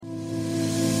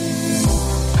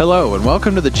Hello, and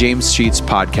welcome to the James Sheets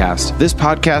Podcast. This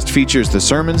podcast features the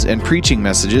sermons and preaching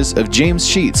messages of James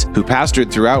Sheets, who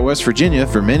pastored throughout West Virginia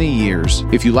for many years.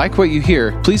 If you like what you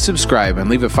hear, please subscribe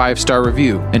and leave a 5-star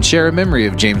review, and share a memory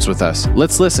of James with us.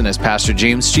 Let's listen as Pastor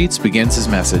James Sheets begins his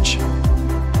message.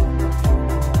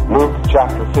 Luke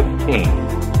chapter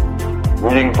 15,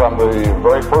 reading from the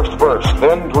very first verse.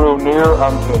 Then drew near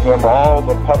unto him all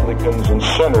the publicans and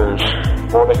sinners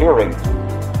for the hearing.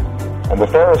 And the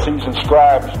Pharisees and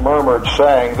scribes murmured,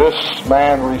 saying, This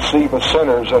man receiveth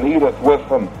sinners, and eateth with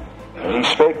them. And he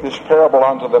spake this parable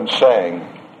unto them, saying,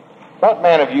 What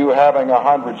man of you, having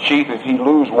 100 sheep, if he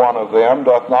lose one of them,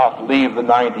 doth not leave the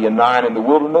 99 in the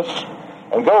wilderness,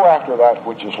 and go after that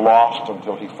which is lost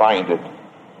until he find it?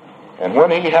 And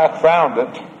when he hath found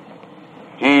it,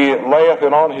 he layeth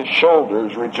it on his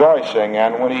shoulders, rejoicing.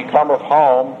 And when he cometh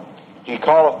home, he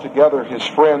calleth together his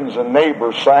friends and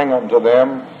neighbors, saying unto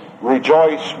them,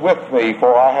 Rejoice with me,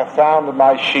 for I have found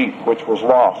my sheep which was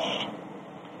lost.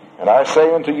 And I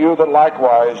say unto you that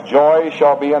likewise joy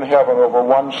shall be in heaven over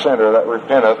one sinner that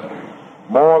repenteth,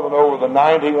 more than over the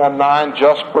 99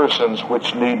 just persons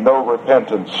which need no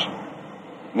repentance.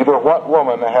 Either what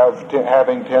woman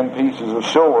having 10 pieces of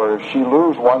silver, if she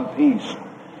lose one piece,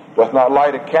 doth not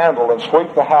light a candle and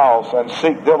sweep the house and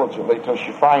seek diligently till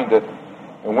she find it?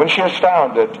 And when she has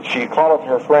found it, she calleth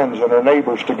her friends and her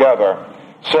neighbors together,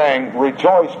 saying,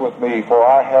 Rejoice with me, for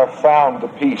I have found the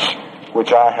piece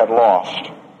which I had lost.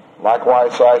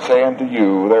 Likewise I say unto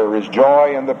you, there is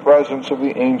joy in the presence of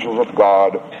the angels of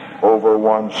God over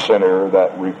one sinner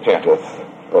that repenteth.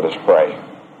 Let us pray.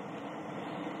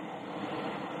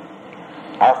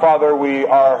 Our Father, we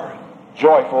are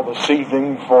joyful this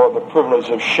evening for the privilege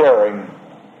of sharing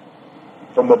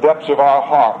from the depths of our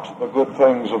heart the good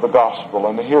things of the gospel,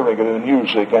 and the hearing it in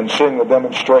music, and seeing the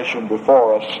demonstration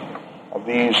before us of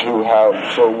these who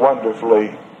have so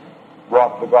wonderfully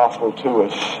brought the gospel to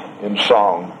us in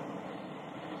song.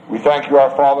 We thank you,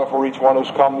 our Father, for each one who's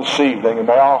come this evening, and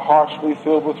may our hearts be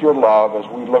filled with your love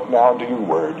as we look now into your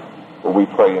word, for we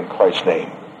pray in Christ's name.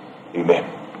 Amen.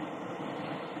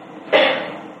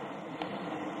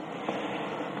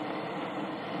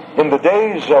 In the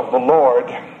days of the Lord,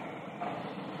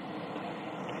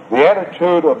 the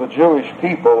attitude of the Jewish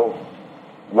people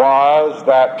was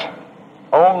that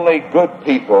only good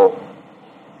people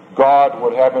God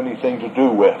would have anything to do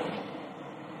with.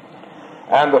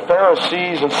 And the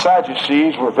Pharisees and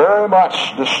Sadducees were very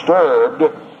much disturbed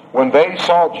when they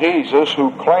saw Jesus,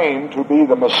 who claimed to be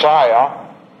the Messiah,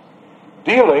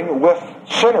 dealing with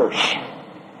sinners,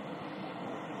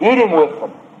 eating with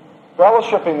them,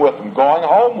 fellowshipping with them, going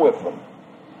home with them.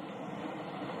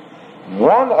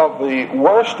 One of the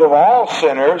worst of all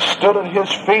sinners stood at his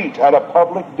feet at a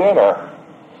public dinner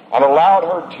and allowed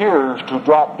her tears to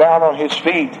drop down on his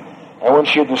feet. And when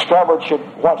she had discovered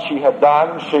what she had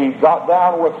done, she got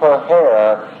down with her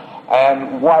hair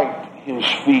and wiped his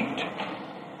feet.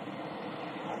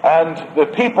 And the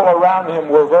people around him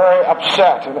were very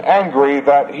upset and angry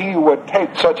that he would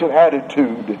take such an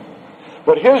attitude.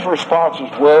 But his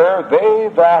responses were,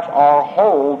 They that are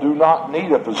whole do not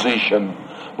need a physician,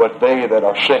 but they that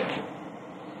are sick.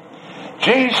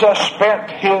 Jesus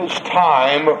spent his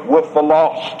time with the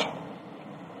lost,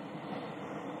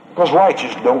 because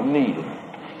righteous don't need him.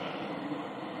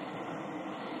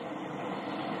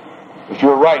 If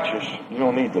you're righteous, you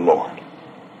don't need the Lord.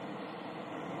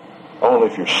 Only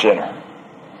if you're a sinner.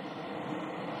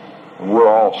 And we're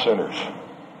all sinners.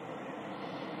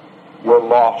 We're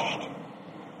lost.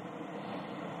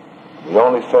 The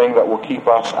only thing that will keep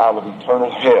us out of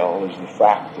eternal hell is the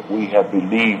fact that we have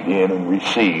believed in and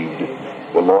received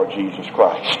the Lord Jesus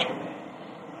Christ.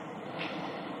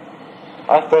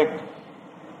 I think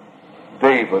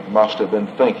David must have been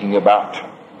thinking about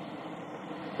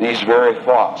these very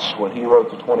thoughts when he wrote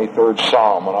the 23rd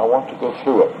Psalm, and I want to go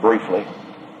through it briefly.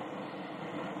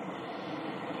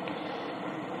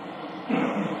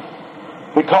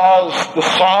 Because the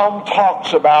Psalm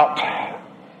talks about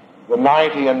the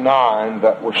 99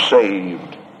 that were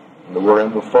saved, and that were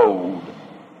in the fold,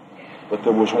 but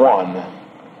there was one that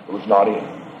was not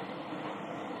in.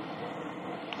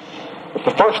 But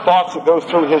the first thoughts that goes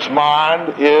through his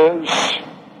mind is,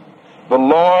 the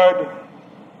Lord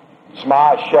is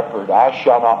my shepherd, I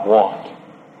shall not want.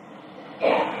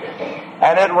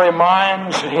 And it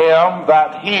reminds him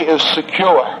that he is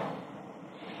secure.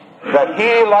 That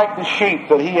he, like the sheep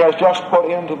that he has just put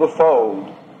into the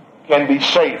fold, can be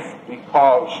safe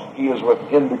because he is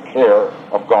within the care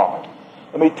of God.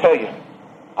 Let me tell you,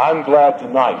 I'm glad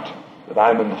tonight that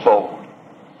I'm in the fold.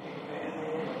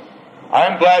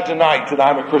 I'm glad tonight that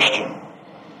I'm a Christian.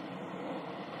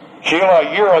 Sheila,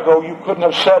 a year ago you couldn't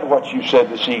have said what you said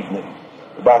this evening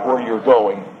about where you're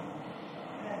going.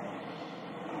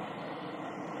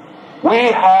 We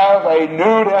have a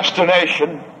new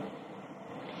destination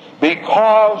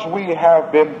because we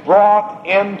have been brought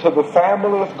into the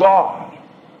family of God.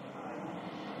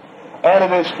 And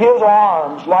it is His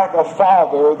arms like a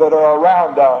father that are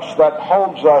around us, that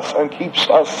holds us and keeps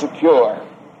us secure.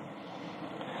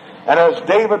 And as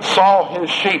David saw his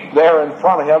sheep there in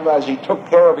front of him as he took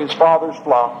care of his father's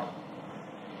flock,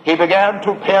 he began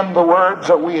to pen the words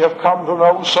that we have come to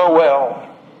know so well.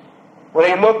 When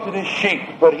he looked at his sheep,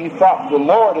 but he thought, the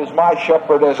Lord is my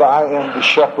shepherd as I am the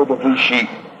shepherd of these sheep.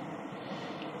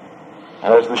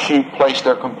 And as the sheep place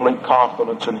their complete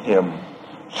confidence in Him,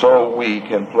 so we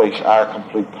can place our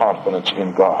complete confidence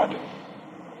in God.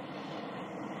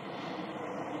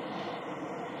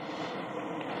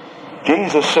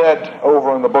 Jesus said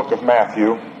over in the book of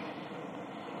Matthew,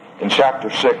 in chapter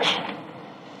 6,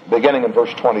 beginning in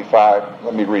verse 25,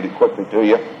 let me read it quickly to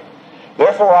you.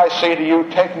 Therefore I say to you,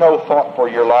 take no thought for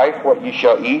your life, what ye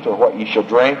shall eat or what ye shall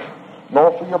drink,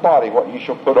 nor for your body what ye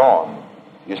shall put on.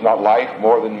 Is not life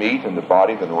more than meat, and the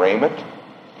body than raiment?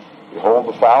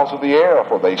 Behold the fowls of the air,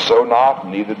 for they sow not,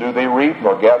 neither do they reap,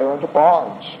 nor gather into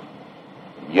barns.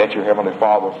 Yet your heavenly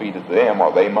Father feedeth them.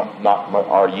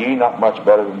 Are ye not much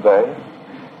better than they?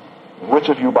 And which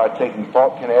of you by taking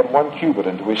thought can add 1 cubit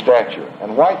into his stature?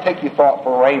 And why take ye thought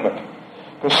for raiment?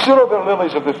 Consider the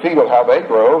lilies of the field, how they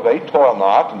grow. They toil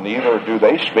not, and neither do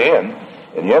they spin.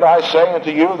 And yet I say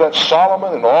unto you that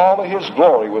Solomon in all of his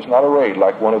glory was not arrayed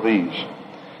like one of these.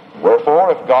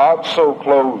 Wherefore, if God so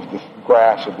clothes the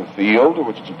grass of the field,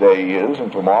 which today is and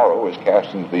tomorrow is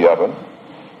cast into the oven,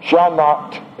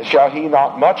 shall He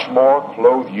not much more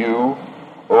clothe you,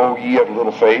 O ye of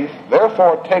little faith?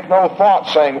 Therefore take no thought,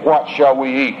 saying, what shall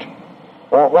we eat?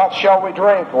 Or what shall we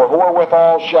drink? Or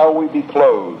wherewithal shall we be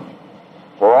clothed?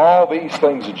 For all these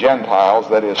things the Gentiles,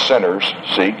 that is sinners,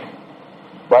 seek.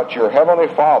 But your heavenly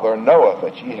Father knoweth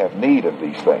that ye have need of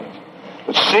these things.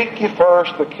 But seek ye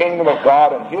first the kingdom of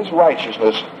God and His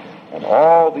righteousness, and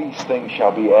all these things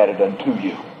shall be added unto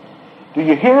you. Do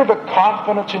you hear the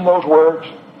confidence in those words?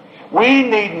 We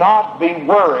need not be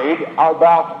worried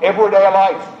about everyday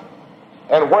life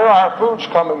and where our food's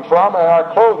coming from and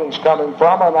our clothing's coming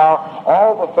from and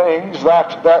all the things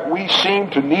that we seem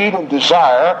to need and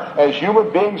desire as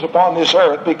human beings upon this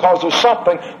earth, because there's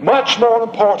something much more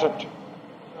important.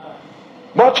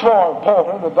 Much more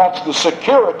important, and that's the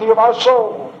security of our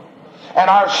soul. And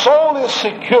our soul is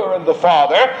secure in the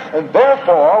Father, and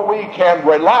therefore we can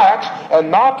relax and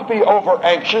not be over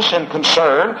anxious and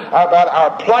concerned about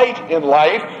our plight in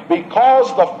life, because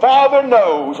the Father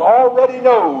already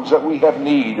knows that we have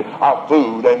need of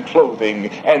food and clothing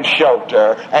and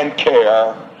shelter and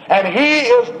care. And He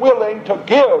is willing to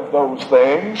give those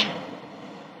things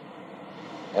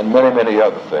and many, many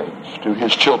other things to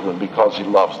His children because He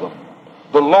loves them.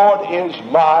 The Lord is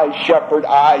my shepherd,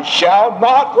 I shall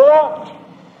not want,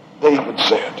 David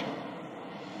said.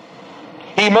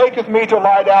 He maketh me to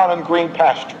lie down in green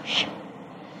pastures.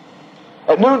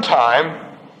 At noontime,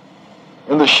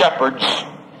 when the shepherds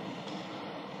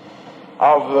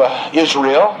of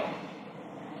Israel,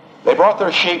 they brought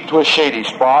their sheep to a shady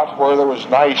spot where there was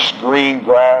nice green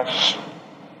grass,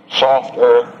 soft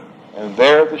earth, and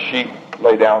there the sheep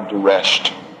lay down to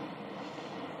rest.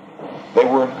 They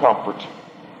were in comfort.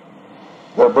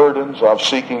 Their burdens of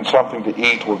seeking something to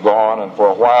eat were gone, and for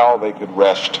a while they could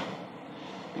rest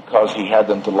because He had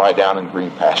them to lie down in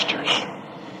green pastures.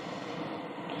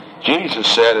 Jesus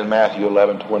said in Matthew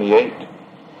 11:28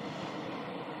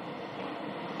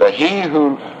 that he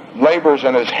who labors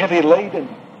and is heavy laden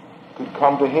could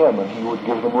come to Him and He would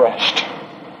give them rest.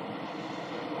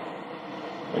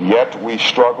 And yet we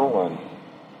struggle and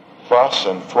fuss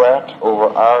and fret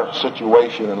over our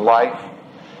situation in life,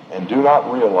 and do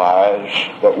not realize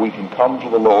that we can come to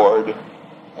the Lord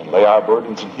and lay our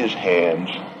burdens in His hands,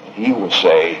 and He will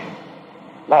say,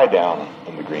 lie down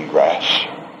in the green grass.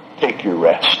 Take your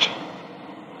rest.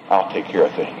 I'll take care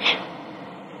of things.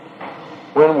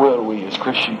 When will we as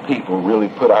Christian people really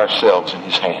put ourselves in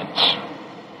His hands?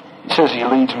 He says He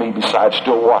leads me beside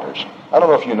still waters. I don't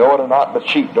know if you know it or not, but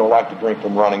sheep don't like to drink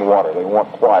from running water. They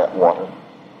want quiet water.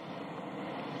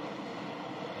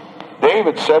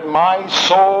 David said, my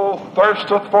soul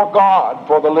thirsteth for God,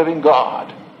 for the living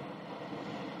God.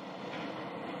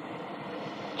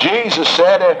 Jesus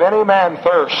said, if any man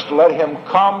thirst, let him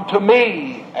come to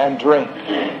me and drink.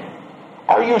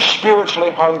 Are you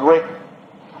spiritually hungry?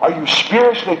 Are you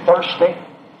spiritually thirsty?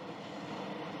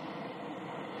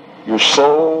 Your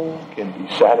soul can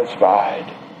be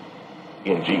satisfied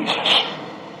in Jesus.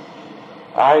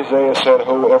 Isaiah said,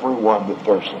 Ho, every one that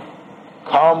thirsteth,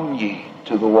 come ye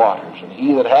to the waters, and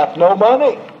he that hath no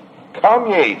money, come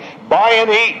ye, buy and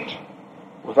eat,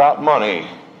 without money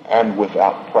and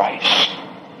without price.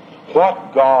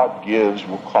 What God gives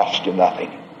will cost you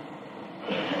nothing.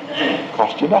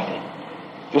 Cost you nothing.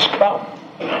 Just come.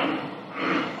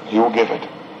 He will give it.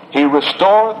 He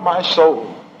restoreth my soul.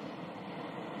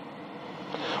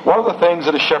 One of the things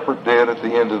that a shepherd did at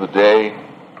the end of the day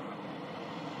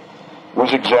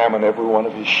was examine every one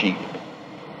of his sheep.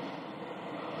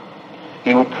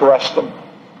 He would caress them.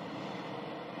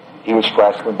 He would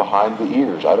scratch them behind the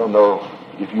ears. I don't know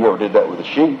if you ever did that with a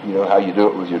sheep. You know how you do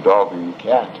it with your dog or your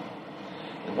cat.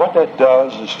 And what that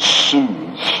does is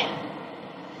soothes.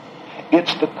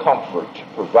 It's the comfort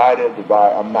provided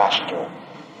by a master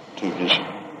to his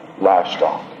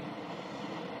livestock.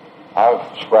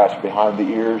 I've scratched behind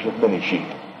the ears of many sheep.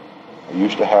 I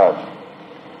used to have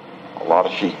a lot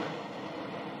of sheep.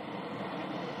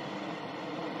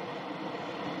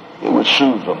 It would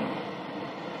soothe them,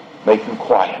 make them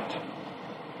quiet,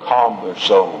 calm their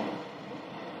soul,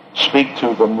 speak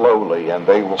to them lowly, and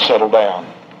they will settle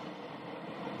down.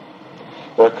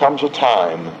 There comes a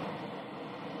time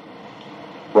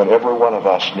when every one of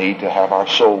us need to have our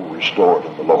soul restored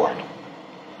in the Lord.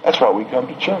 That's why we come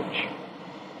to church.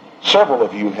 Several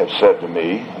of you have said to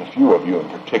me, and a few of you in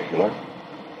particular,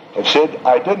 have said,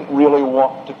 I didn't really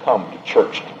want to come to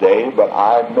church today, but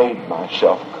I made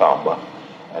myself come,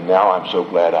 and now I'm so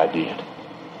glad I did.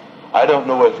 I don't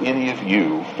know if any of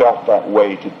you felt that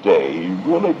way today. You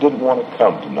really didn't want to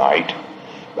come tonight,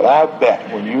 but I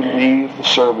bet when you leave the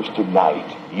service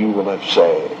tonight, you will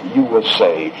say,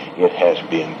 it has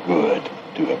been good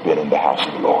to have been in the house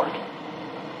of the Lord.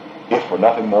 If for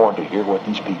nothing more, to hear what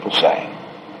these people say.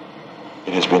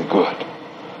 It has been good.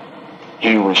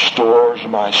 He restores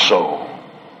my soul.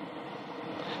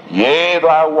 Yea, though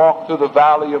I walk through the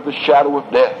valley of the shadow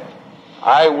of death,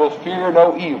 I will fear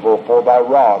no evil, for thy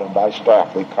rod and thy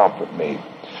staff, they comfort me.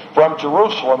 From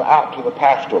Jerusalem out to the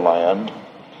pasture land,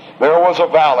 there was a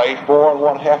valley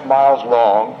 4.5 miles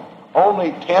long,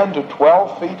 only 10 to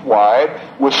 12 feet wide,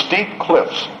 with steep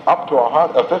cliffs up to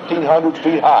 1,500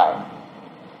 feet high.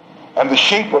 And the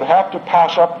sheep would have to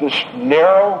pass up this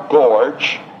narrow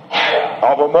gorge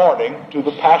of a morning to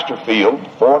the pasture field,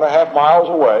 4.5 miles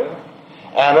away.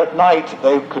 And at night,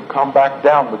 they could come back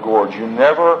down the gorge. You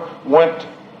never went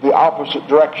the opposite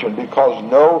direction because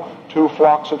no two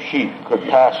flocks of sheep could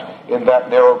pass in that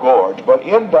narrow gorge. But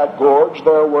in that gorge,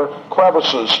 there were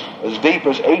crevices as deep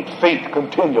as 8 feet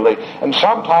continually. And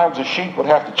sometimes the sheep would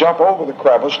have to jump over the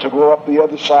crevice to go up the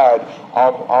other side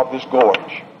of this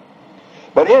gorge.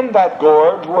 But in that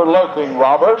gorge were lurking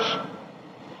robbers,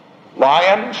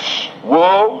 lions,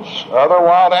 wolves, other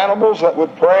wild animals that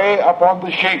would prey upon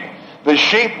the sheep. The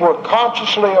sheep were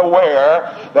consciously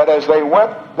aware that as they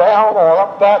went down or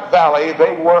up that valley,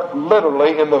 they were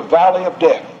literally in the valley of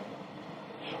death,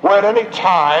 where at any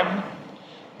time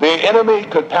the enemy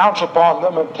could pounce upon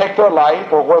them and take their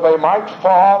life, or where they might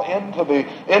fall into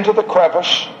the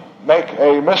crevice, make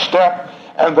a misstep,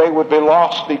 and they would be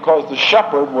lost because the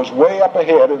shepherd was way up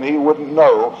ahead and he wouldn't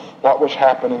know what was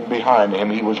happening behind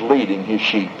him. He was leading his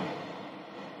sheep.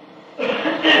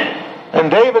 And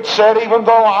David said, even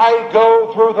though I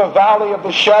go through the valley of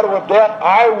the shadow of death,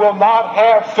 I will not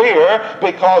have fear,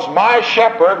 because my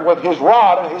shepherd with his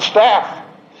rod and his staff,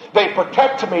 they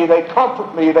protect me, they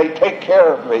comfort me, they take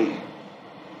care of me.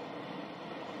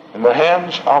 In the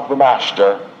hands of the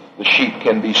master, the sheep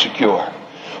can be secure.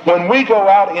 When we go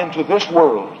out into this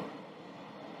world,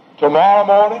 tomorrow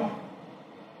morning,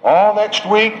 all next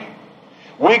week,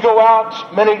 we go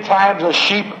out many times as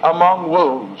sheep among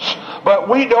wolves. But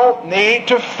we don't need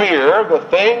to fear the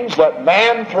things that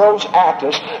man throws at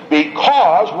us,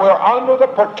 because we're under the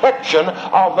protection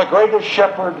of the greatest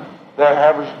shepherd there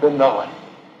has been known,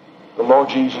 the Lord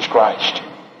Jesus Christ.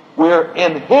 We're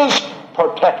in his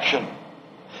protection,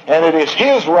 and it is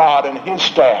his rod and his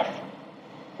staff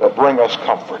that bring us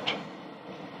comfort.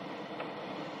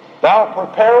 Thou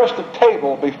preparest a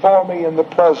table before me in the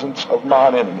presence of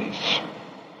mine enemies.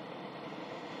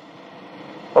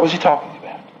 What was he talking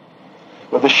about?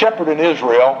 Well, the shepherd in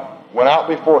Israel went out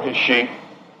before his sheep,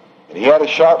 and he had a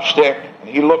sharp stick, and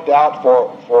he looked out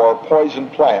for poison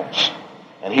plants,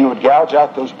 and he would gouge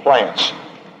out those plants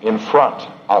in front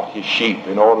of his sheep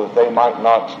in order that they might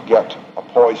not get a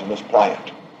poisonous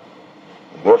plant.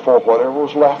 And therefore, whatever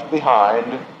was left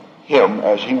behind him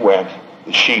as he went,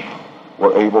 the sheep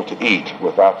were able to eat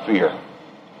without fear.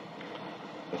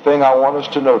 The thing I want us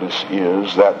to notice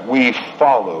is that we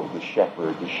follow the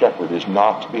shepherd. The shepherd is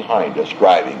not behind us,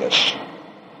 driving us.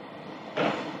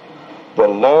 The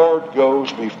Lord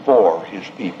goes before his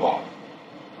people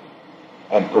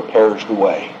and prepares the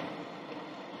way.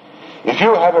 If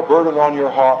you have a burden on your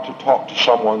heart to talk to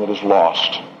someone that is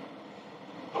lost,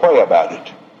 pray about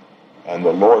it, and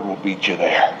the Lord will beat you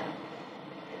there.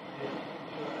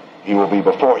 He will be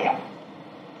before you,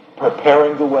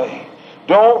 preparing the way.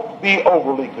 Don't be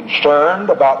overly concerned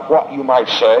about what you might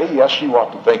say. Yes, you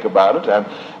ought to think about it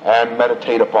and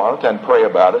meditate upon it and pray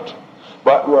about it.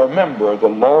 But remember, the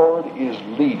Lord is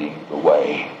leading the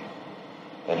way,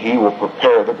 and he will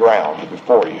prepare the ground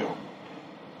before you.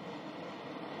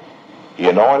 He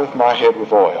anointeth my head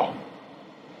with oil.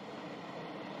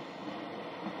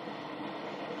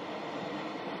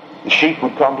 The sheep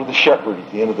would come to the shepherd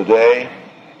at the end of the day,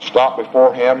 stop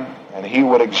before him, and he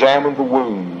would examine the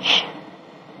wounds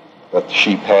that the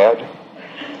sheep had.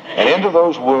 And into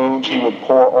those wounds he would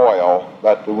pour oil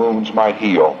that the wounds might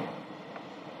heal.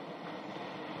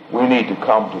 We need to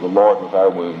come to the Lord with our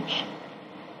wounds.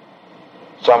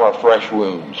 Some are fresh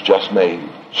wounds, just made.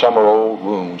 Some are old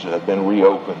wounds that have been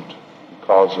reopened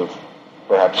because of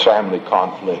perhaps family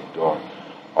conflict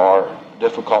or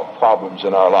difficult problems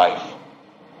in our life.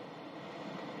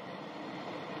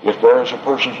 If there is a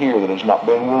person here that has not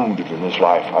been wounded in his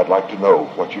life, I'd like to know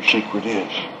what your secret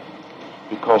is.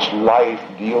 Because life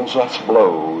deals us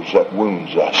blows that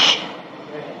wounds us.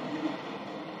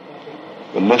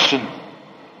 But listen,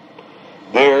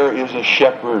 there is a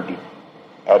shepherd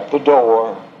at the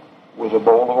door with a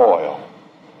bowl of oil.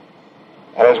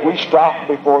 And as we stop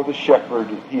before the shepherd,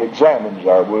 he examines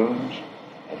our wounds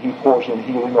and he pours in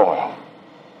healing oil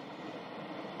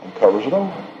and covers it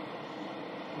over.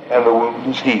 And the wound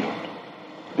is healed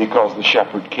because the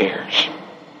shepherd cares.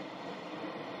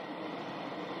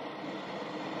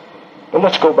 But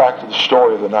let's go back to the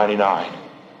story of the 99.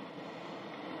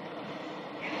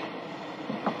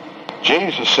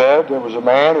 Jesus said there was a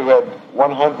man who had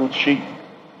 100 sheep.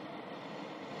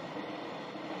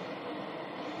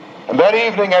 And that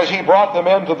evening as he brought them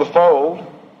into the fold,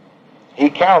 he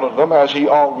counted them as he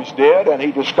always did, and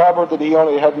he discovered that he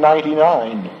only had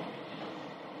 99.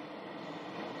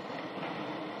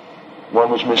 One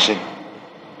was missing.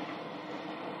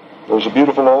 There was a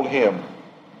beautiful old hymn.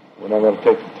 We're not going to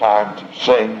take the time to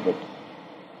sing, but it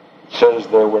says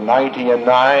there were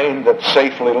 99 that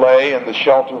safely lay in the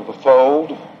shelter of the fold,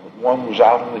 but one was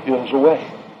out in the hills away,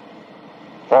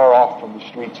 far off from the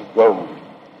streets of gold,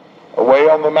 away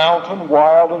on the mountain,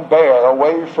 wild and bare,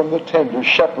 away from the tender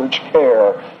shepherd's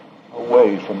care,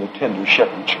 away from the tender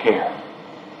shepherd's care.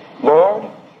 Lord,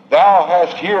 thou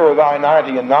hast here thy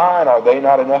 99, are they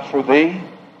not enough for thee?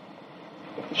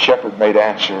 But the shepherd made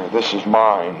answer, this is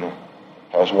mine,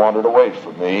 has wandered away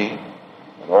from me,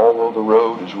 and although the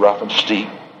road is rough and steep,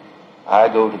 I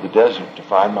go to the desert to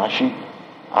find my sheep.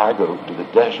 I go to the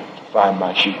desert to find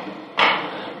my sheep.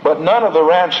 But none of the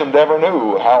ransomed ever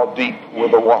knew how deep were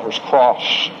the waters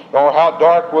crossed, nor how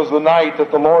dark was the night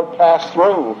that the Lord passed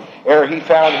through ere he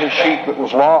found his sheep that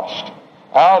was lost.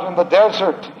 Out in the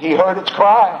desert he heard its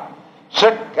cry,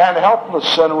 sick and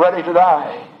helpless and ready to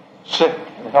die. Sick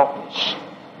and helpless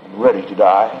and ready to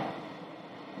die.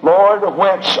 Lord,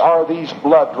 whence are these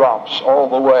blood drops all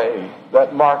the way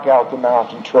that mark out the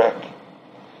mountain trek?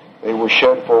 They were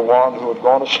shed for one who had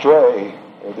gone astray,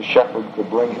 ere the shepherd could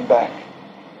bring him back.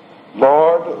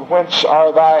 Lord, whence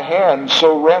are thy hands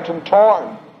so rent and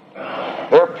torn?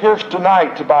 They're pierced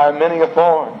tonight by many a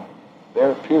thorn.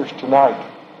 They're pierced tonight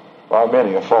by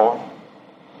many a thorn.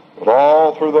 But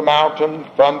all through the mountain,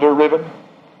 thunder riven,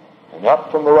 and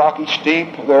up from the rocky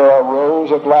steep, there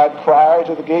arose a glad cry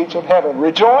to the gates of heaven.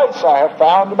 Rejoice, I have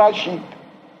found my sheep.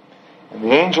 And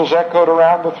the angels echoed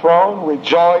around the throne.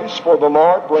 Rejoice, for the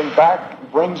Lord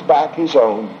brings back his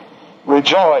own.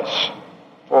 Rejoice,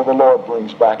 for the Lord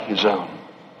brings back his own.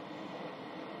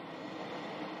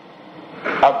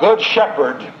 A good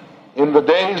shepherd in the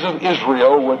days of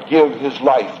Israel would give his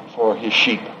life for his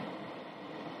sheep.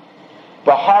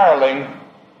 The hireling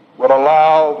would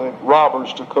allow the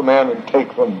robbers to come in and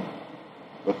take them,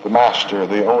 but the master,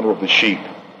 the owner of the sheep,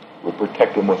 would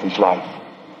protect them with his life.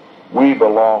 We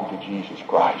belong to Jesus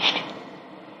Christ,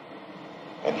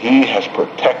 and he has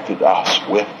protected us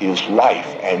with his life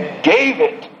and gave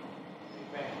it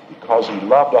because he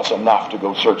loved us enough to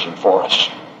go searching for us.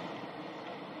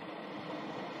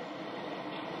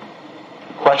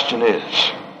 The question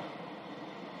is,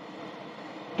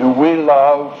 do we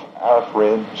love our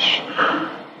friends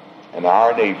and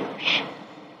our neighbors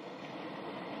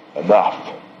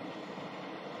enough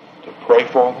to pray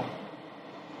for them,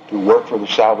 to work for their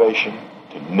salvation,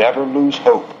 to never lose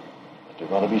hope that they're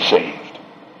going to be saved?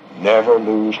 Never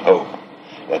lose hope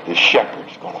that the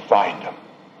shepherd's going to find them.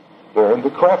 They're in the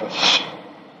crevice.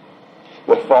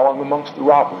 They're falling amongst the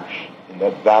robbers in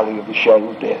that valley of the shadow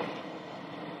of death.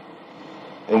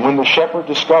 And when the shepherd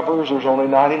discovers there's only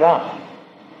 99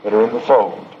 that are in the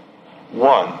fold,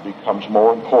 one becomes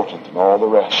more important than all the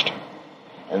rest.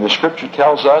 And the scripture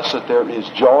tells us that there is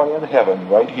joy in heaven,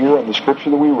 right here in the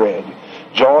scripture that we read,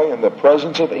 joy in the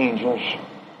presence of angels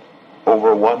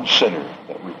over one sinner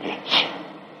that repents.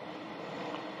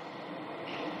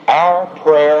 Our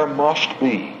prayer must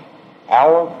be,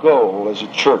 our goal as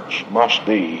a church must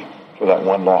be for that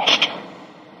one lost.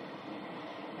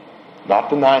 Not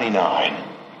the 99,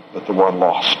 but the one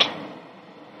lost.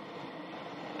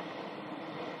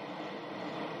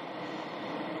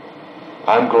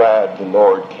 I'm glad the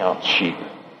Lord counts sheep,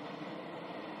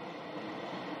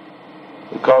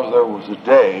 because there was a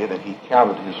day that he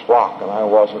counted his flock and I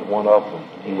wasn't one of them,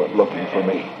 and he went looking for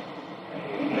me.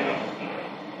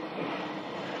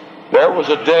 There was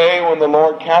a day when the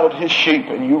Lord counted his sheep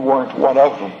and you weren't one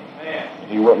of them,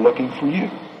 and he went looking for you.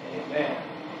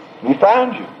 He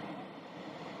found you.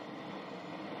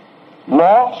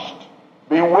 Lost,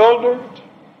 bewildered,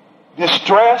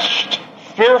 distressed,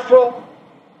 fearful,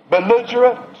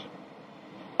 belligerent,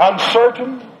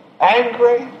 uncertain,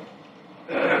 angry,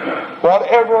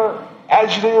 whatever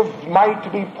adjective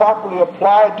might be properly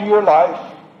applied to your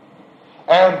life,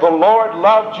 and the Lord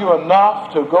loved you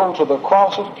enough to go to the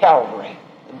cross of Calvary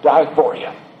and die for you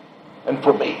and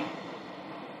for me.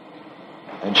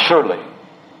 And surely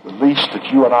the least that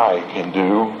you and I can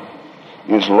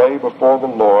do is lay before the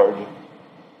Lord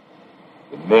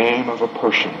the name of a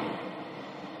person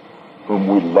whom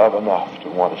we love enough to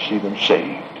want to see them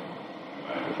saved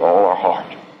with all our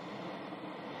heart.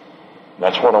 And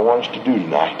that's what I want us to do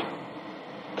tonight.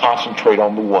 Concentrate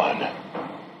on the one,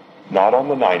 not on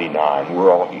the 99.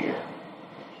 We're all here.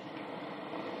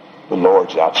 The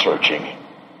Lord's out searching.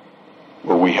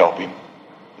 Will we help him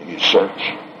in his search?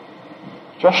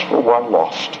 Just for one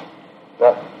lost.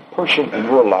 That person in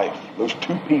your life, those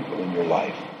two people in your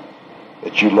life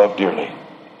that you love dearly.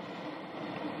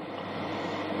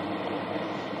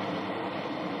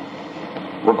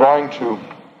 We're going to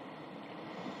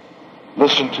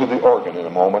listen to the organ in a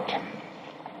moment.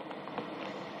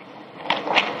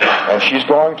 And she's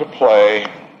going to play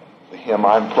the hymn,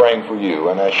 I'm Praying for You.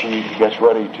 And as she gets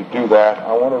ready to do that,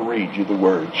 I want to read you the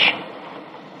words.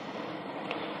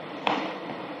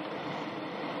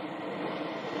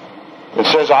 It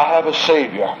says, I have a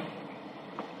Savior.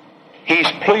 He's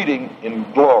pleading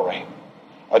in glory.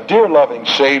 A dear loving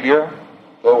Savior,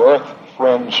 though earth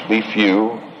friends be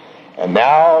few. And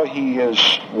now he is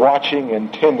watching in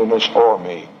tenderness o'er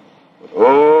me. But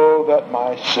oh, that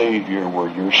my Savior were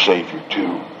your Savior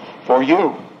too. For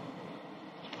you.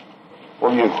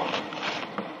 For you.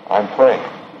 I'm praying.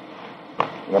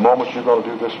 In a moment you're going to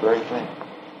do this very thing.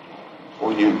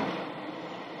 For you.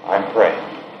 I'm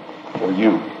praying. For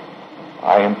you.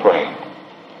 I am praying.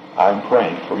 I'm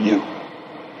praying for you.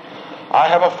 I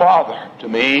have a Father. To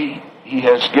me, he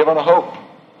has given a hope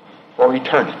for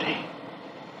eternity.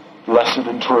 Blessed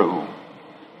and true.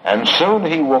 And soon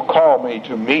he will call me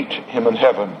to meet him in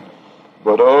heaven.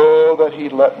 But oh, that he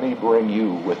let me bring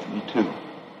you with me too.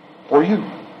 For you,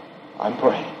 I'm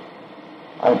praying.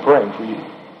 I'm praying for you.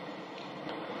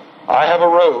 I have a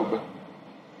robe.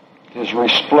 It is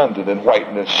resplendent in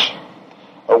whiteness,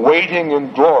 awaiting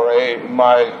in glory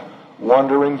my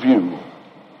wondering view.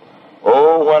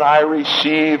 Oh, when I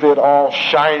receive it all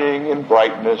shining in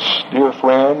brightness, dear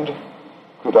friend,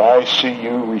 could I see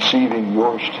you receiving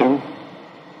yours too?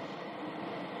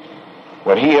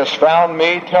 When he has found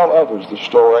me, tell others the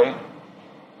story.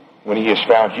 When he has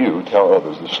found you, tell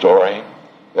others the story,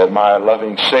 that my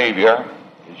loving Savior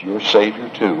is your Savior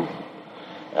too.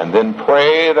 And then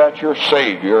pray that your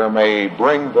Savior may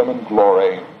bring them in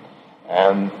glory,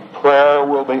 and prayer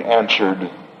will be answered.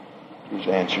 It was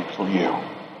answered for you.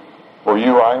 For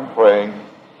you I am praying.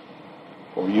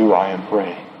 For you I am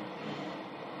praying.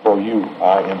 For you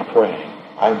I am praying.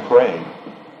 I'm praying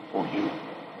for you.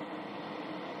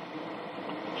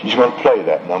 She's going to play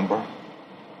that number.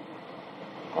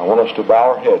 I want us to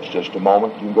bow our heads just a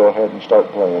moment. You can go ahead and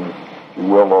start playing, if you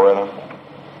will, Loretta.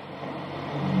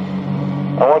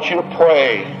 I want you to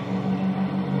pray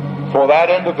for that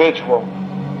individual.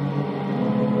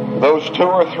 Those 2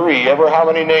 or 3, ever how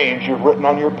many names you've written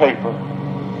on your paper.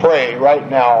 Pray right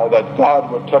now that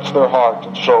God would touch their heart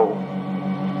and soul.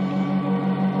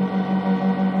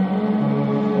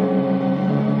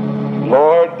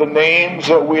 Lord, the names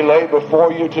that we lay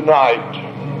before you tonight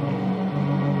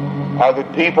are the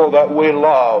people that we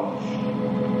love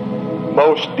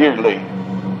most dearly,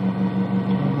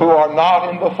 who are not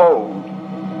in the fold.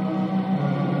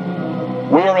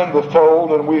 We're in the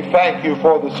fold, and we thank you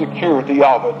for the security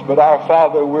of it. But our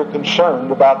Father, we're concerned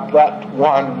about that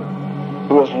one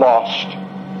who is lost.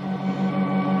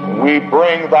 We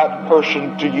bring that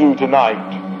person to you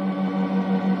tonight.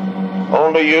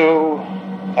 Only you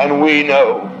and we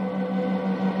know.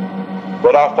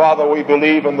 But our Father, we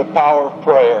believe in the power of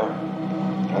prayer.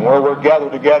 And where we're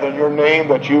gathered together in your name,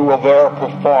 that you will there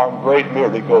perform great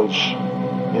miracles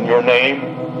in your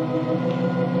name.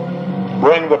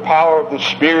 Bring the power of the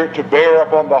Spirit to bear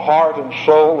upon the heart and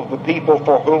soul of the people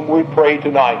for whom we pray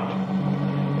tonight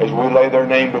as we lay their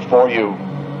name before you.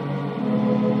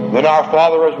 Then our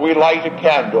Father, as we light a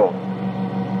candle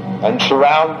and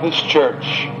surround this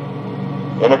church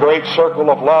in a great circle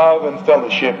of love and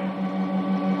fellowship,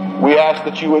 we ask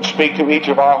that you would speak to each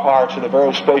of our hearts in a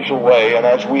very special way, and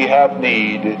as we have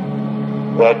need,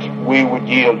 that we would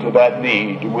yield to that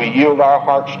need. We yield our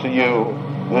hearts to you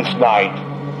this night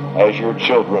as your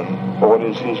children, for it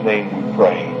is his name we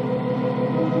pray.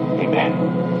 Amen.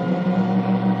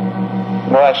 I'm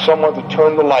going to ask someone to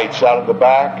turn the lights out in the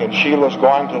back, and Sheila's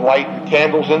going to light the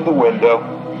candles in the window.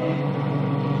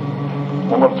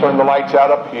 I'm going to turn the lights out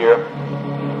up here.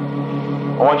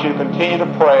 I want you to continue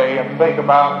to pray and think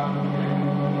about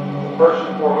the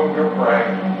person for whom you're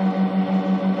praying.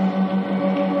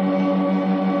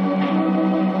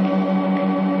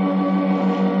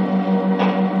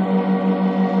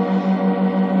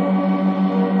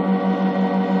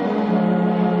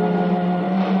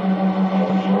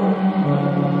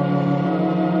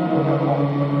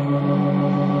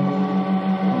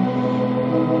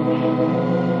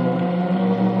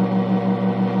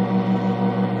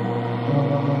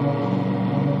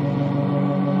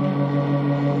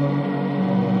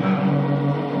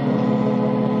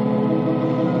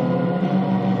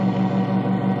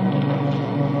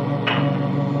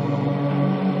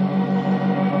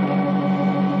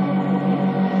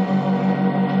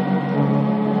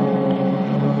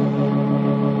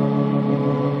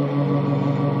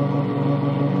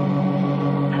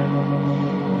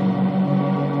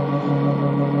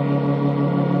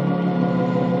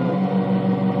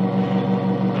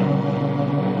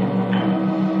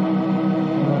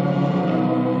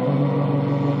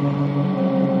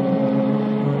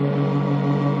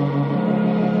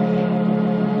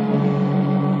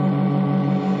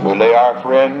 We lay our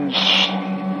friends,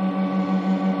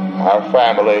 our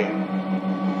family,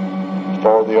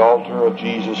 before the altar of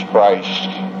Jesus Christ,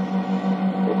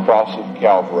 the cross of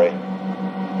Calvary.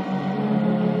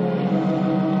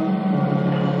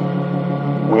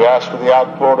 We ask for the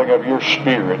outpouring of your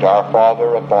Spirit, our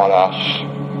Father, upon us,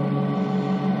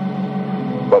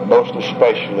 but most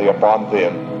especially upon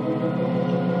them.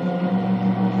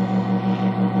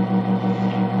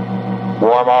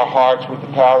 Warm our hearts with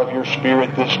the power of your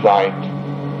Spirit this night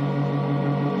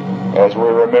as we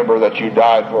remember that you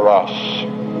died for us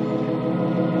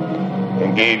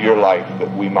and gave your life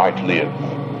that we might live.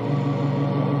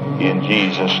 In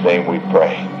Jesus' name we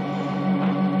pray.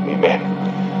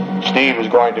 Amen. Steve is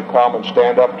going to come and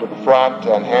stand up to the front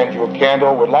and hand you a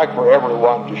candle. We'd like for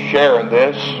everyone to share in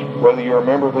this. Whether you're a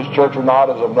member of this church or not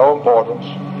is of no importance.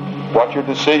 What your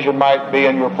decision might be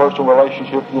in your personal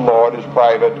relationship with the Lord is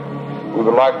private. We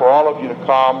would like for all of you to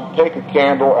come, take a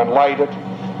candle and light it.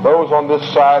 Those on this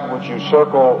side, would you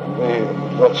circle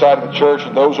that side of the church,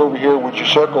 and those over here, would you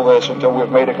circle this until we've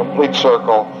made a complete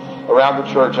circle around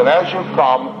the church. And as you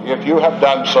come, if you have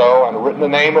done so and written a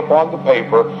name upon the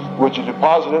paper, would you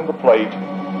deposit in the plate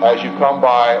as you come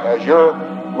by as your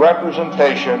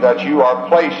representation that you are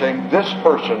placing this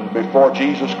person before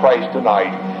Jesus Christ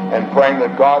tonight and praying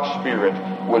that God's Spirit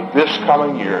would this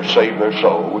coming year save their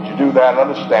soul. Would you do that? Let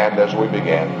us stand as we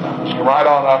begin. Just come right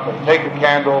on up and take a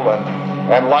candle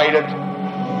and light it.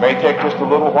 It may take just a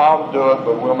little while to do it,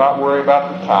 but we'll not worry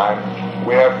about the time.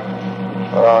 We have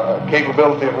a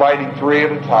capability of lighting 3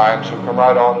 at a time, so come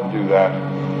right on and do that.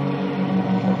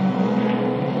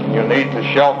 You'll need to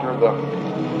shelter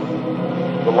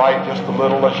the light just a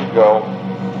little as you go.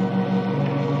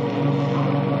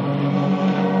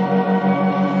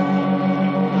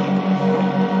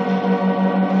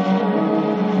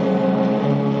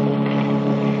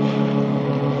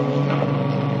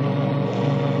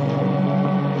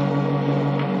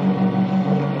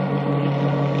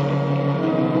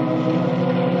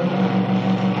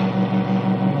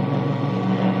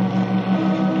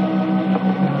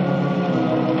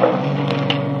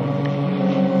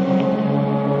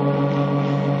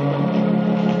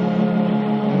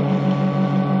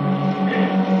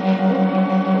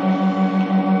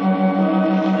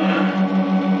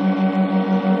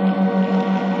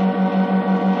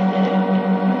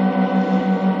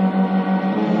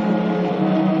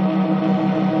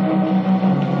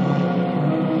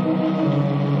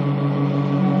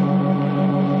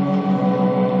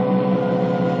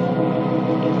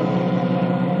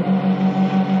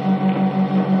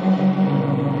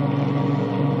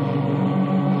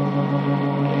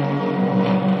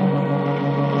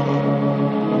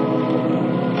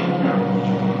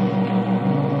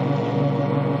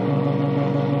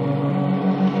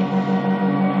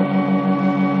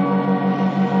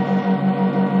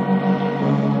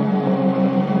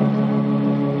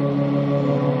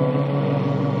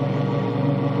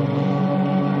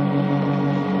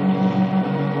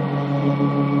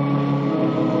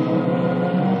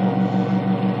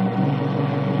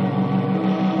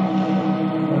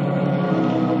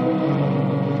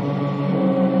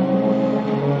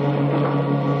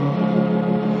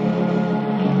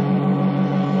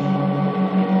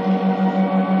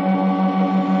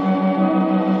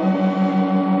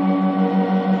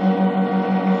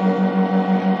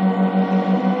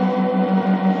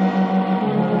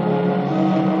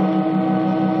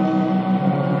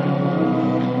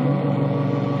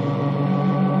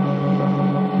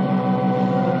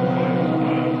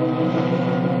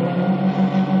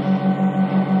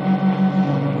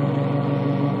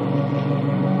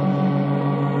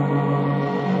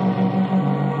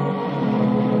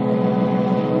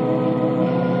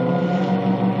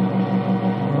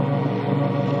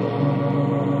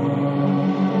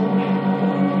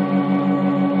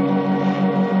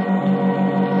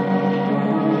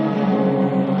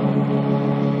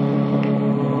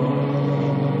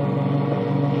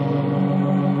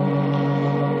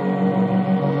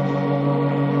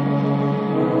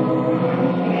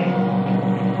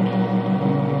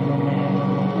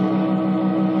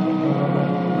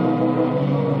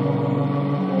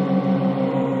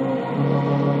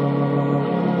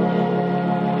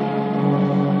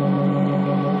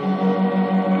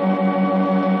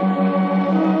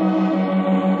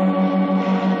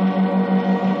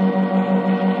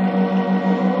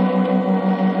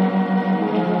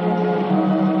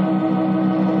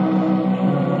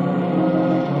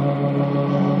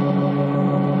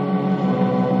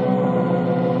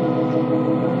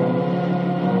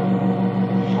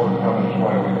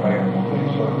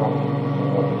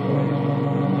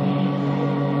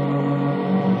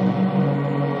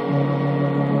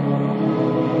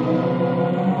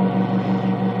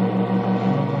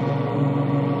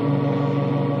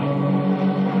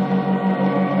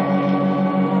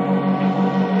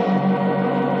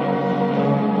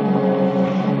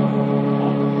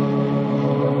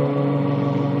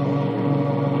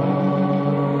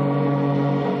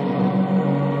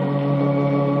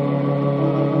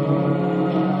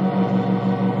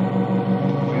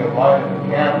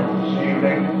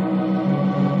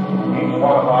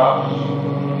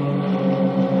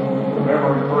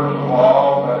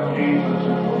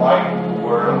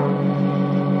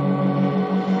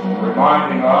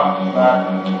 reminding us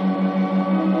that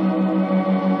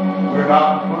we're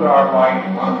not to put our light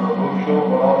under a bushel,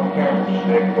 but on a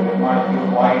candlestick, that it might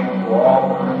give light to all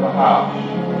that are in the house.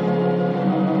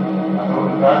 I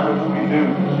know that that which we do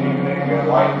this evening and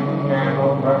lighting the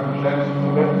candle represents the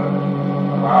commitment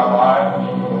of our lives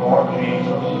to the Lord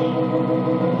Jesus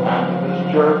and to this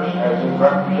church as it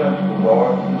represents the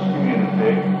Lord in this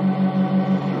community,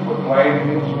 to proclaim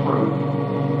His truth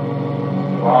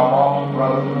to our lost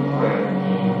brothers and friends.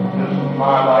 This is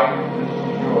my light, this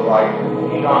is your light, that will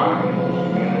shine in this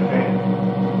community.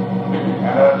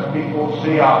 And as people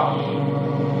see us,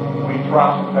 we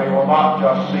trust that they will not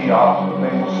just see us, but they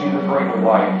will see the greater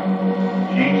light,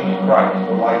 Jesus Christ,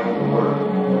 the light of the world.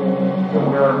 That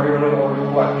we are merely a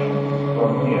reflection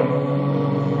from Him.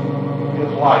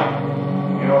 His light,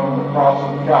 on the cross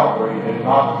of Calvary, did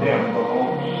not dim the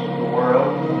hopes of the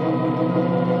world.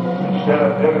 Instead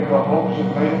of dimming the hopes, it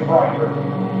made it brighter.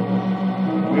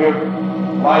 We have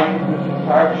lightened this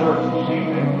entire church this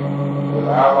evening with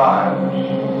our lives.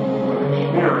 We've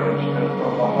experienced it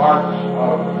from the hearts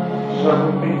of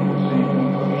several people this evening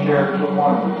who shared so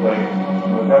wonderfully in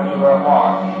the depths of their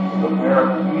hearts with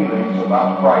their feelings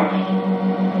about Christ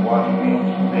and what He means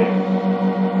to them.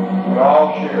 We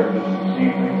all share this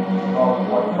evening because of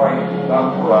what Christ has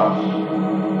done for us.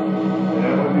 And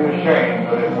it would be a shame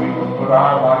that if we would put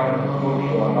our light in the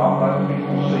bushel and not let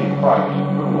people see Christ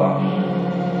through us.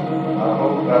 I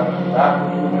hope that that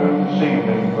which we're doing this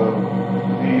evening will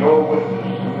be your witness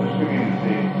to this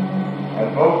community,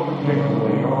 and most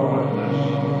particularly your witness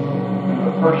to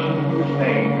the person whose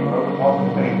name you wrote upon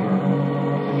the paper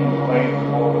that you laid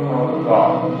before the throne of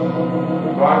God.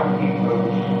 We're going to keep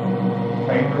those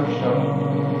papers just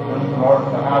in order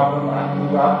to have them, and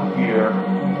throughout the year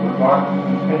we're going to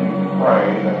continue to pray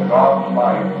that God's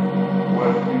light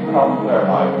would become their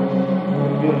light,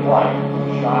 that His light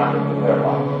would shine into their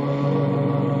life,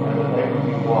 and that they would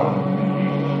be one in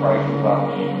Jesus Christ with us.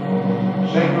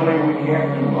 Singularly we can't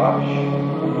do much,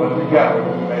 but together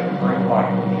we make a great light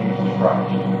for Jesus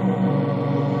Christ.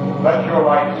 Let your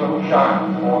light so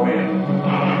shine before men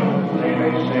that they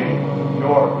may see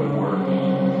your good works,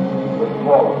 that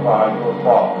glorify your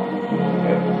Father who is in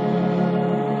heaven.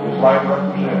 This light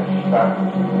represents that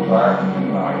which we desire to do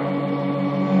tonight,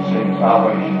 and seeing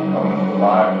salvation come into the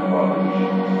lives of others,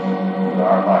 with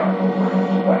our light will bring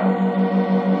us back.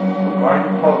 We're going to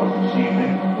close this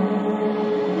evening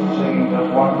singing just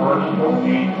one verse, no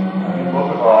need any book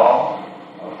at all,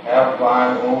 of Have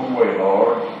Thine Own Way,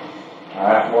 Lord. I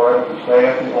ask Lord to stay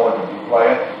at the organ to play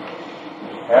it.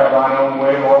 Have Thine Own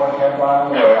Way, Lord, have Thine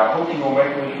own way. I hope you will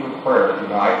make this your prayer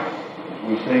tonight as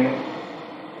we sing it.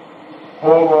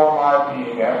 Hold all my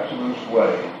being absolute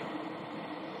sway.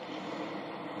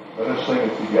 Let us sing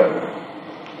it together.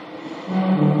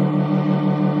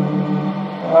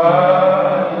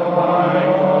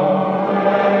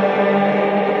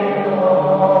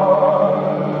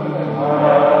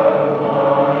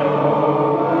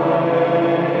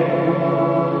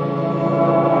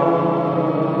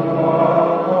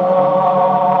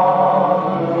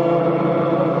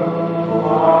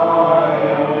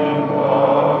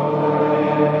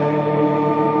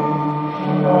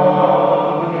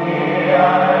 Have Thine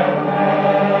own way, Lord, have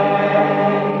Thine own way.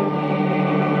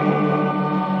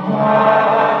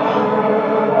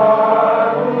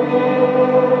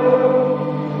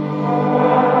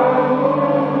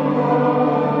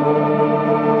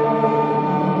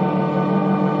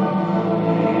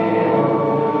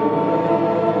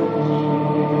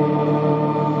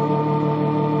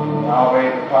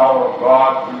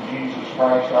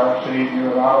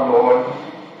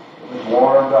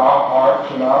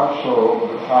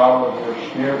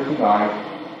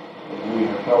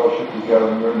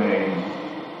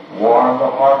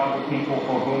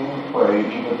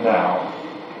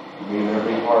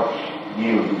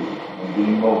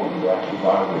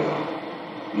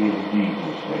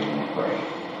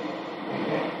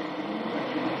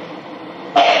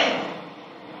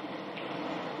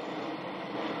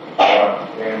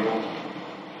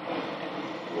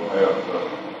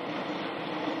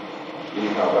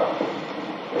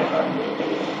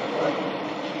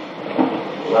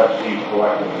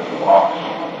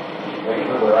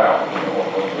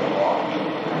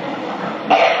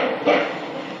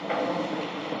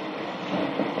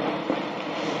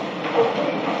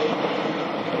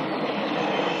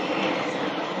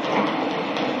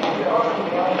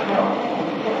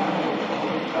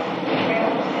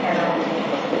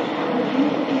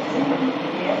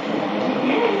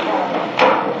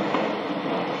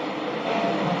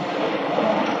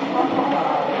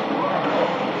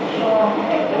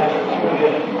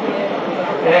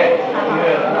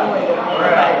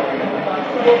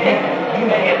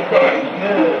 That's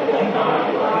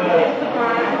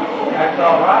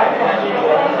all right.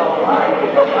 That's all right.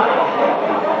 Good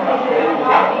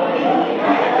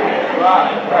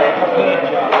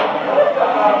job.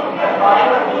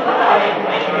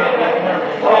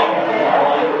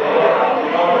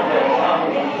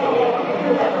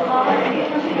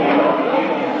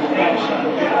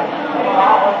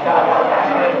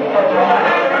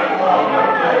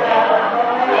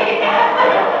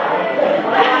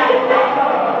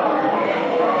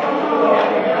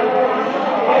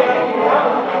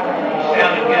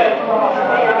 Sounded good.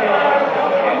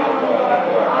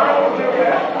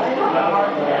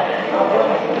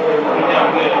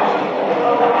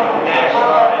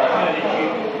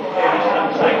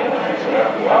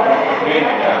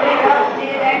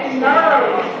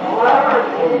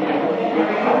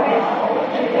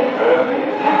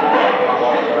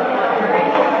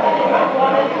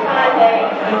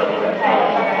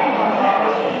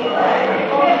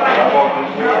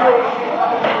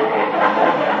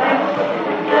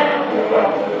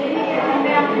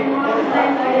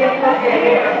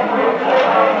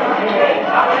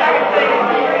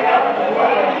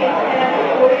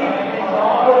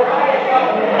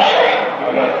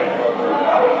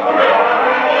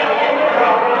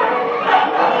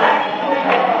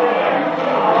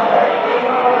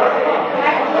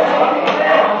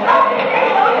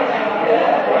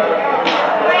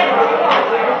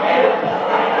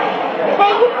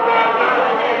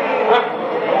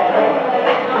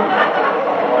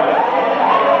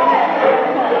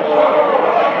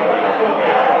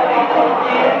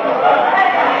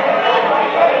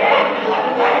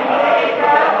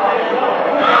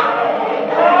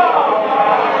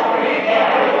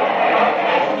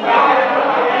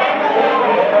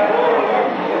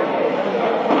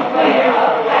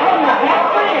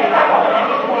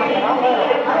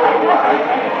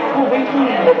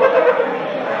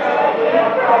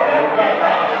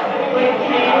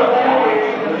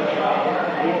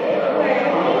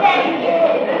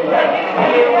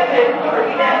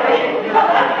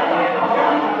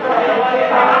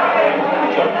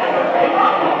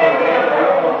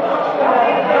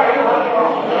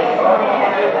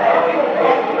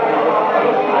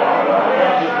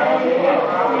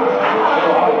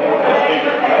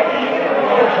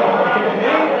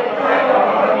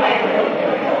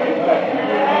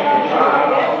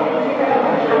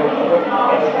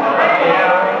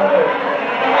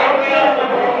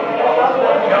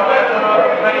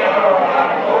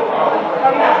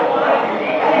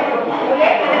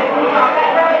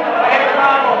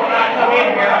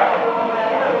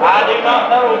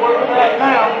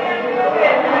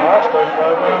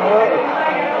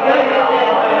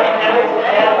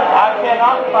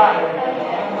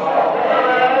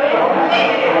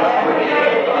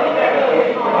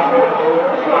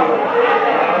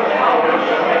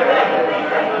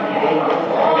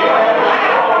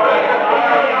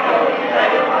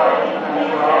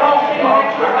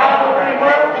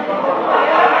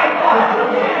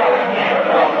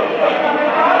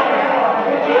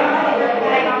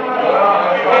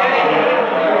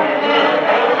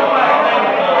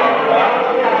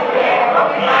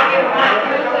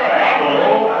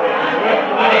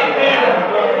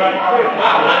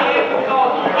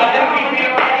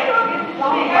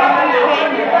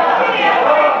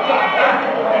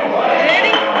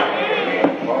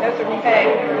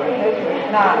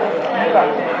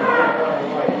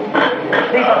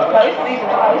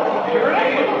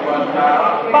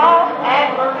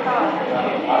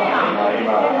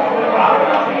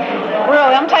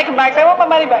 Really, I'm taking back. I want my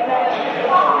money back.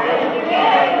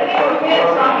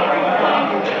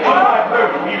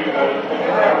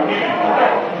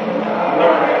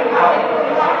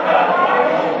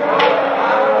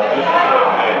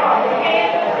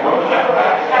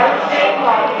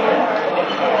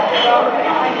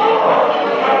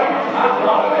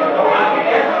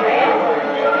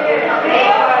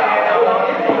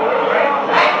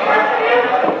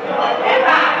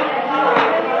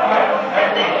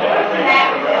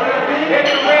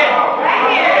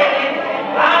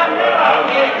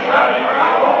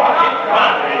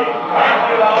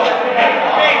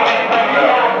 Thank you.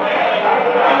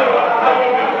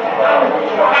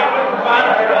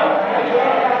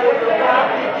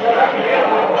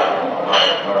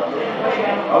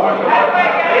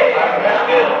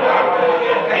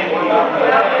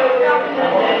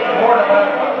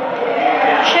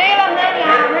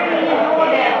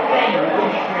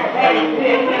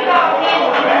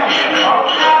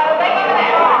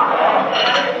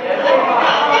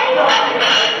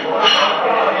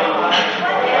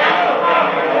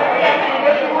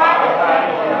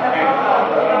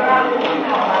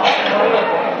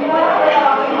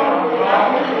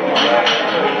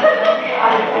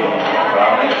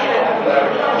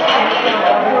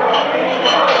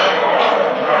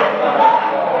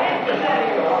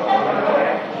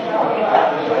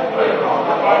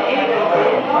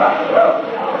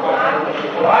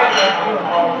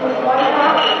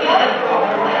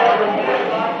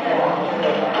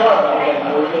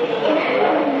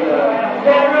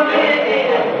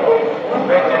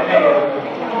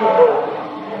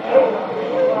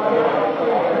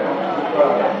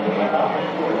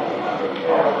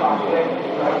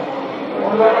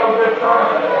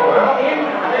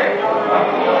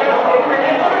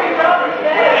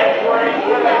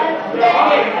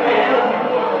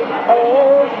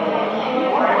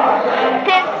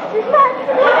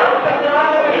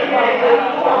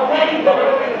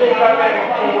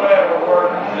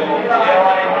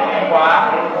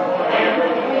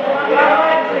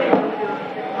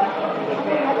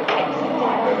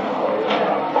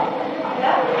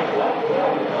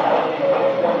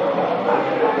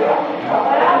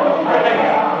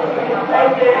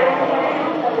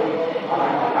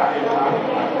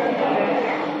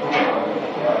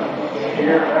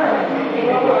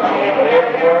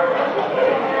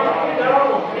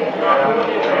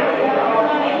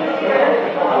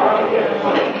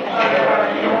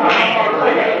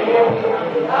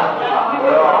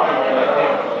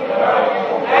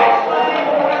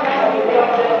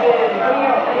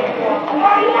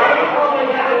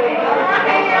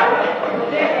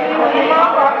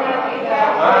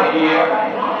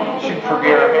 She'd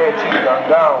forget her head, she'd gone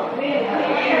down.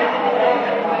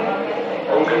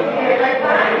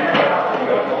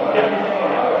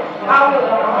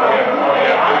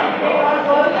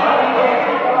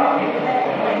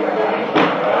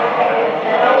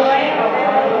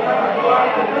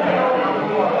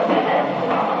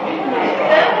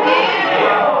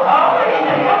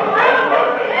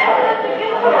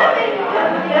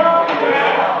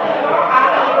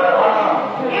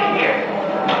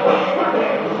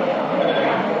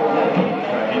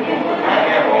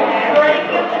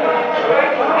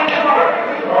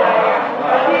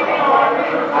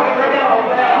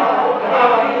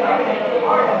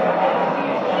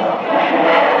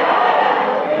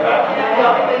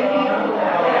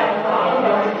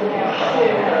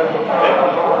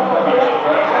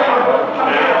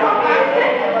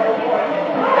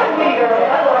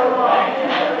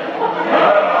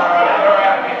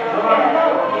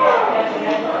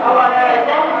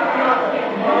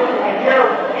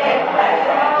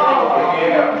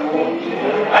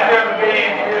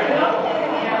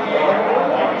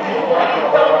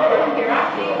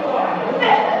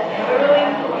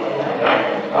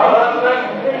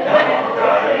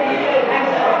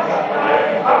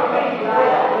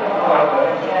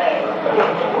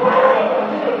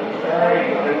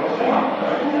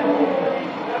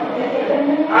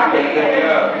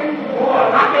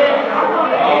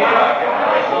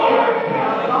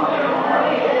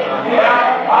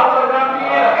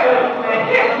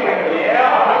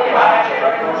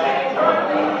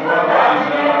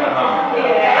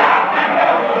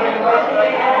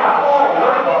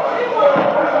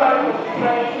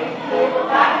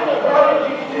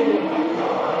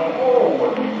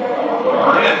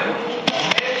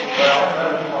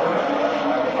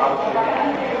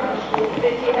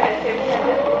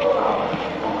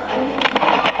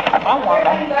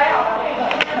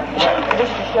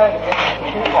 Just to show you different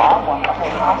people, I won the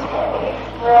whole hospital.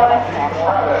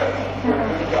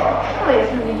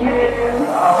 Listen to you. I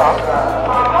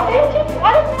didn't know that.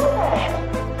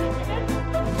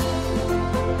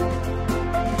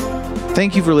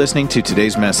 Thank you for listening to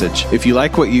today's message. If you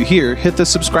like what you hear, hit the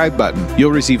subscribe button.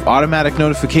 You'll receive automatic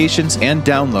notifications and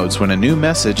downloads when a new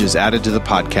message is added to the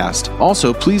podcast.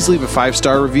 Also, please leave a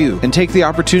 5-star review and take the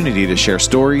opportunity to share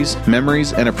stories,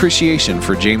 memories, and appreciation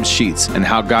for James Sheets and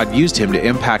how God used him to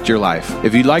impact your life.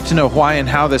 If you'd like to know why and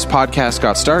how this podcast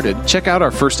got started, check out our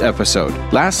first episode.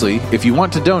 Lastly, if you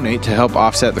want to donate to help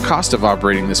offset the cost of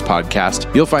operating this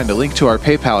podcast, you'll find a link to our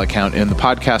PayPal account in the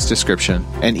podcast description,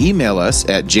 and email us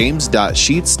at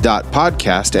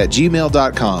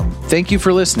james.sheets.podcast@gmail.com. Thank you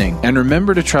for listening, and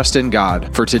remember to trust in God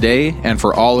for today and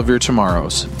for all of your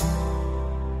tomorrows.